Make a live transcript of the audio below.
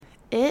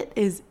it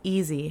is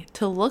easy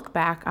to look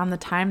back on the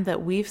time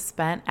that we've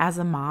spent as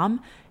a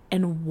mom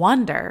and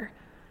wonder,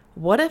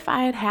 what if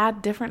I had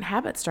had different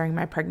habits during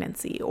my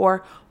pregnancy?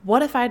 Or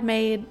what if I'd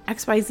made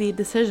XYZ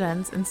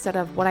decisions instead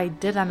of what I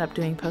did end up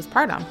doing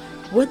postpartum?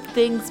 Would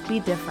things be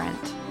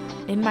different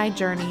in my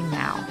journey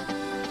now?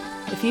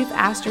 If you've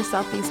asked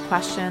yourself these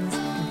questions,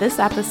 this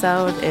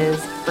episode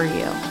is for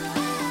you.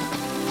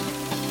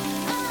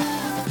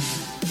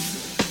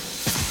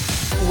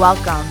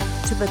 Welcome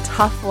to the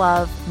Tough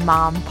Love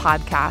Mom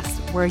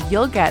podcast, where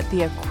you'll get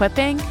the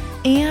equipping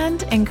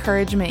and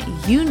encouragement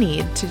you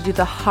need to do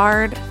the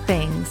hard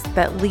things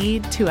that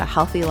lead to a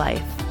healthy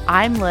life.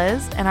 I'm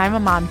Liz, and I'm a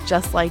mom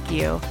just like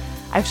you.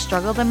 I've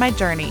struggled in my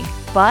journey,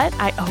 but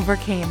I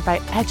overcame by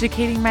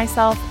educating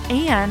myself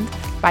and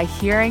by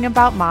hearing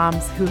about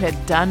moms who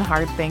had done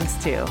hard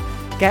things too.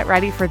 Get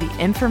ready for the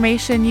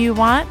information you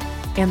want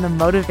and the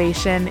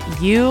motivation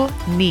you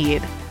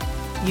need.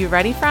 You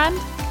ready, friend?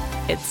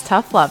 It's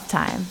tough love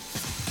time.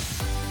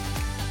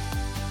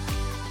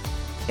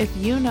 If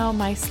you know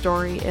my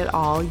story at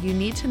all, you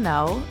need to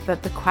know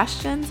that the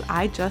questions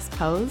I just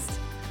posed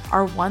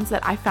are ones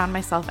that I found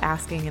myself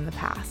asking in the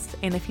past.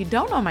 And if you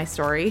don't know my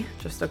story,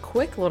 just a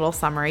quick little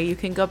summary, you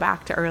can go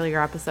back to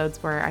earlier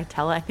episodes where I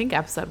tell it. I think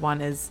episode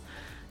 1 is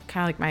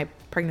kind of like my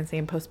pregnancy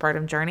and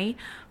postpartum journey,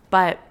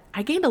 but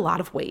I gained a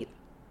lot of weight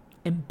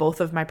in both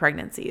of my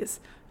pregnancies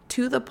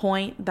to the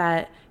point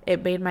that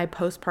it made my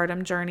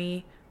postpartum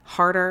journey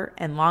harder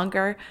and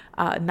longer,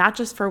 not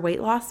just for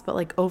weight loss, but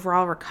like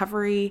overall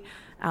recovery,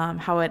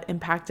 how it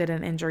impacted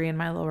an injury in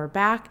my lower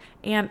back.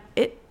 And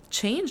it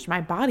changed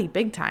my body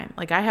big time.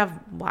 Like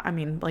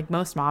like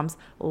most moms,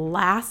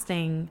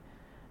 lasting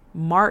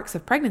marks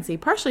of pregnancy,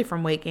 partially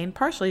from weight gain,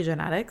 partially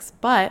genetics,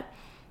 but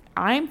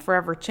I'm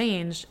forever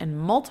changed in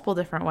multiple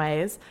different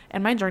ways.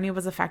 And my journey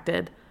was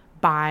affected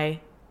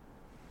by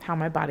how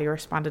my body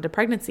responded to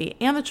pregnancy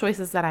and the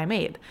choices that I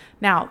made.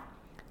 Now,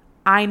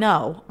 I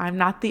know I'm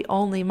not the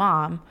only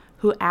mom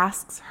who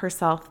asks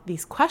herself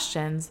these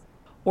questions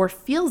or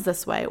feels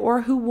this way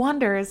or who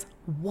wonders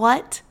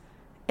what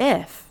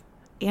if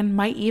and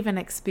might even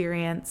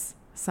experience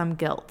some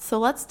guilt. So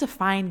let's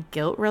define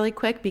guilt really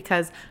quick,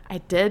 because I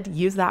did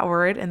use that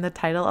word in the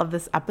title of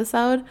this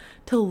episode,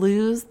 to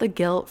lose the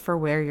guilt for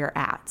where you're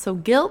at. So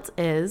guilt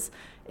is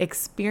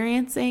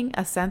experiencing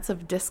a sense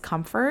of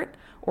discomfort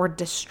or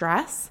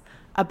distress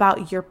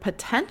about your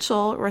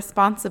potential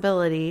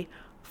responsibility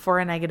for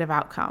a negative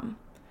outcome.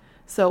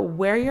 So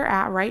where you're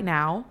at right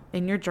now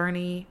in your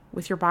journey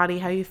with your body,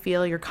 how you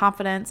feel, your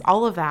confidence,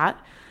 all of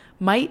that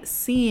might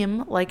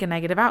seem like a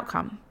negative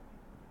outcome.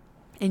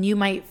 And you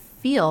might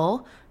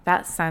feel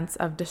that sense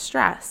of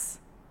distress.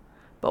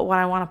 But what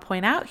I want to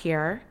point out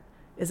here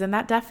is, in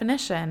that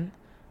definition,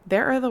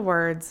 there are the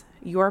words,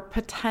 your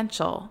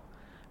potential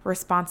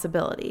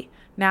responsibility.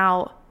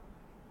 Now,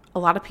 a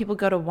lot of people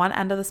go to one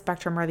end of the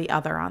spectrum or the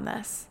other on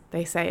this.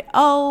 They say,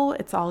 oh,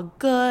 it's all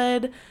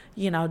good,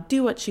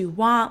 do what you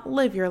want,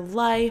 live your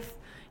life,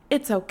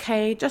 it's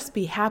okay, just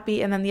be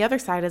happy. And then the other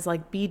side is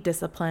like, be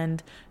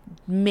disciplined,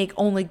 make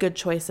only good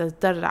choices,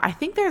 I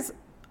think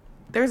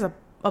there's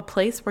a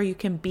place where you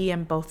can be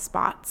in both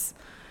spots.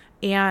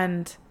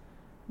 And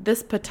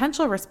this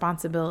potential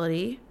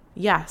responsibility,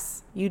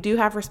 yes, you do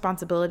have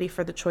responsibility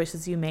for the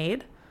choices you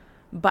made,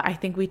 but I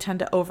think we tend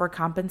to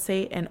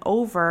overcompensate and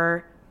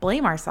over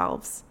blame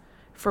ourselves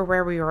for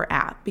where we were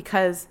at,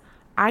 because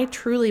I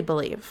truly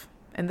believe,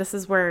 and this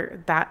is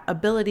where that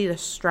ability to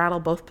straddle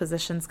both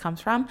positions comes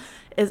from,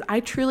 is I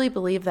truly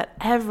believe that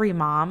every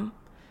mom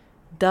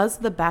does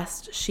the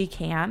best she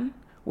can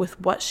with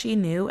what she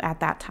knew at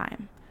that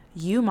time.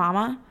 You,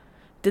 mama,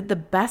 did the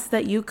best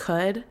that you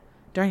could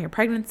during your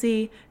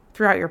pregnancy,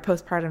 throughout your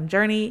postpartum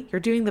journey. You're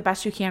doing the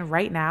best you can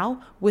right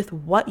now with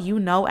what you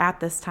know at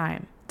this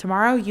time.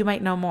 Tomorrow, you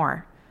might know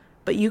more,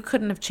 but you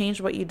couldn't have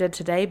changed what you did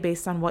today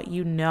based on what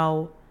you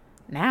know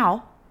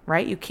now,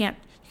 right? You can't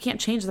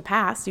change the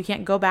past. You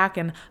can't go back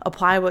and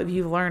apply what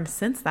you've learned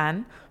since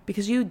then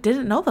because you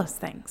didn't know those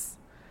things.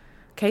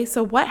 Okay,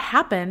 so what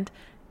happened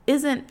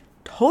isn't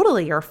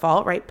totally your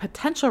fault, right?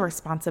 Potential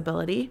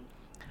responsibility,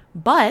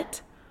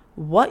 but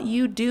what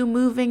you do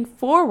moving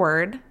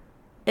forward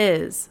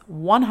is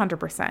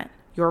 100%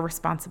 your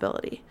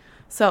responsibility.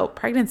 So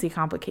pregnancy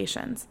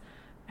complications,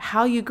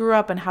 how you grew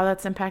up and how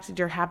that's impacted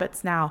your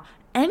habits now,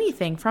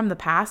 anything from the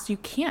past you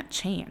can't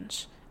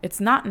change. It's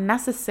not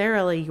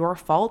necessarily your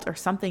fault or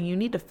something you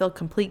need to feel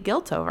complete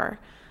guilt over.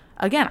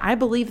 Again, I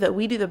believe that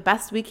we do the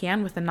best we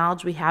can with the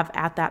knowledge we have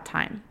at that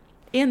time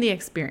and the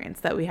experience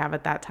that we have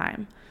at that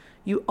time.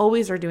 You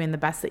always are doing the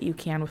best that you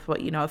can with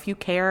what you know. If you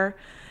care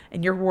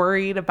and you're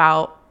worried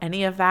about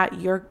any of that,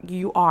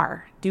 you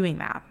are doing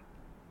that.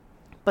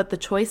 But the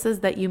choices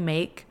that you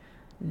make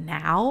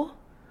now,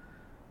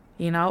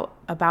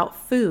 about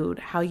food,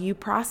 how you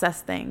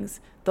process things,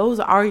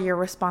 those are your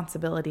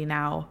responsibility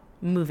now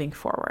moving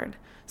forward.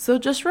 So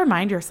just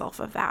remind yourself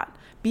of that.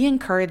 Be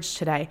encouraged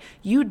today.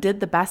 You did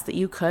the best that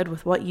you could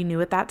with what you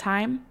knew at that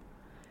time.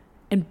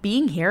 And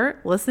being here,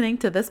 listening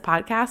to this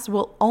podcast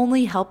will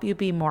only help you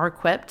be more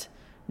equipped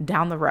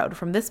down the road.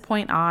 From this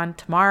point on,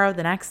 tomorrow,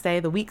 the next day,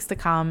 the weeks to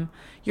come,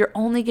 you're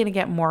only going to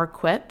get more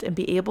equipped and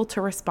be able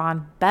to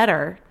respond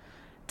better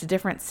to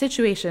different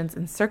situations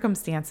and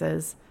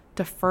circumstances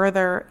to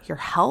further your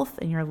health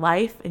and your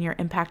life and your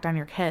impact on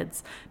your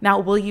kids. Now,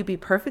 will you be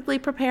perfectly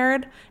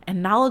prepared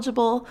and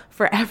knowledgeable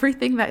for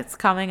everything that's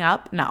coming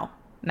up? No,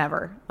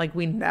 never. Like,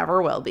 we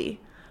never will be.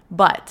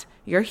 But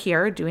you're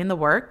here doing the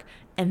work,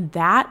 and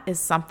that is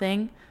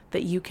something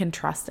that you can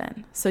trust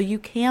in. So you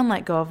can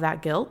let go of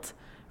that guilt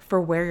for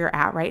where you're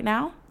at right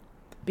now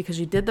because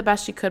you did the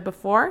best you could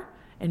before.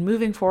 And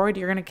moving forward,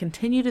 you're going to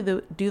continue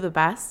to do the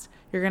best.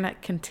 You're going to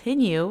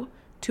continue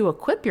to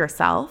equip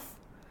yourself,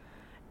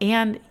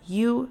 and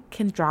you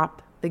can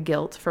drop the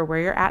guilt for where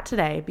you're at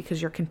today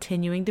because you're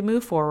continuing to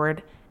move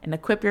forward and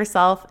equip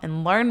yourself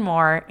and learn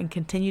more and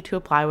continue to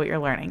apply what you're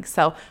learning.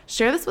 So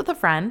share this with a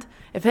friend.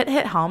 If it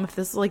hit home, if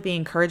this is like the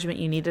encouragement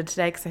you needed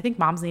today, because I think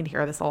moms need to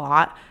hear this a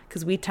lot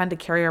because we tend to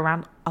carry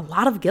around a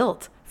lot of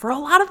guilt for a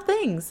lot of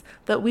things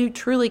that we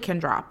truly can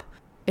drop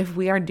if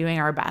we are doing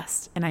our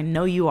best. And I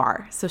know you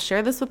are. So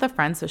share this with a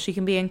friend so she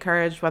can be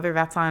encouraged, whether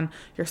that's on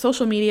your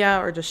social media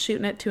or just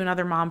shooting it to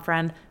another mom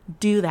friend.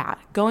 Do that.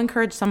 Go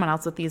encourage someone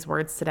else with these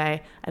words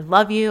today. I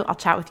love you. I'll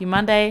chat with you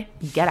Monday.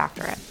 Get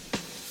after it.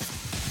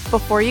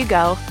 Before you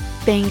go,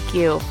 thank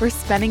you for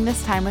spending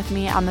this time with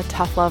me on the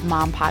Tough Love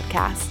Mom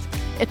podcast.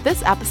 If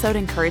this episode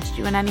encouraged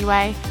you in any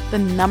way, the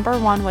number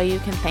one way you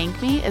can thank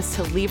me is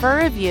to leave a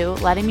review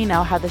letting me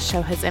know how this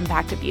show has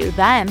impacted you.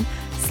 Then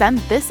send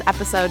this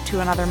episode to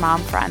another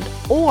mom friend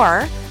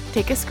or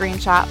take a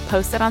screenshot,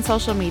 post it on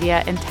social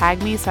media, and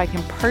tag me so I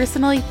can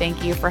personally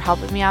thank you for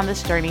helping me on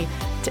this journey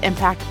to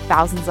impact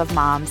thousands of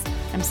moms.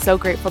 I'm so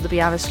grateful to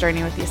be on this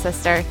journey with you,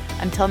 sister.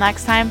 Until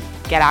next time,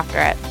 get after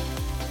it.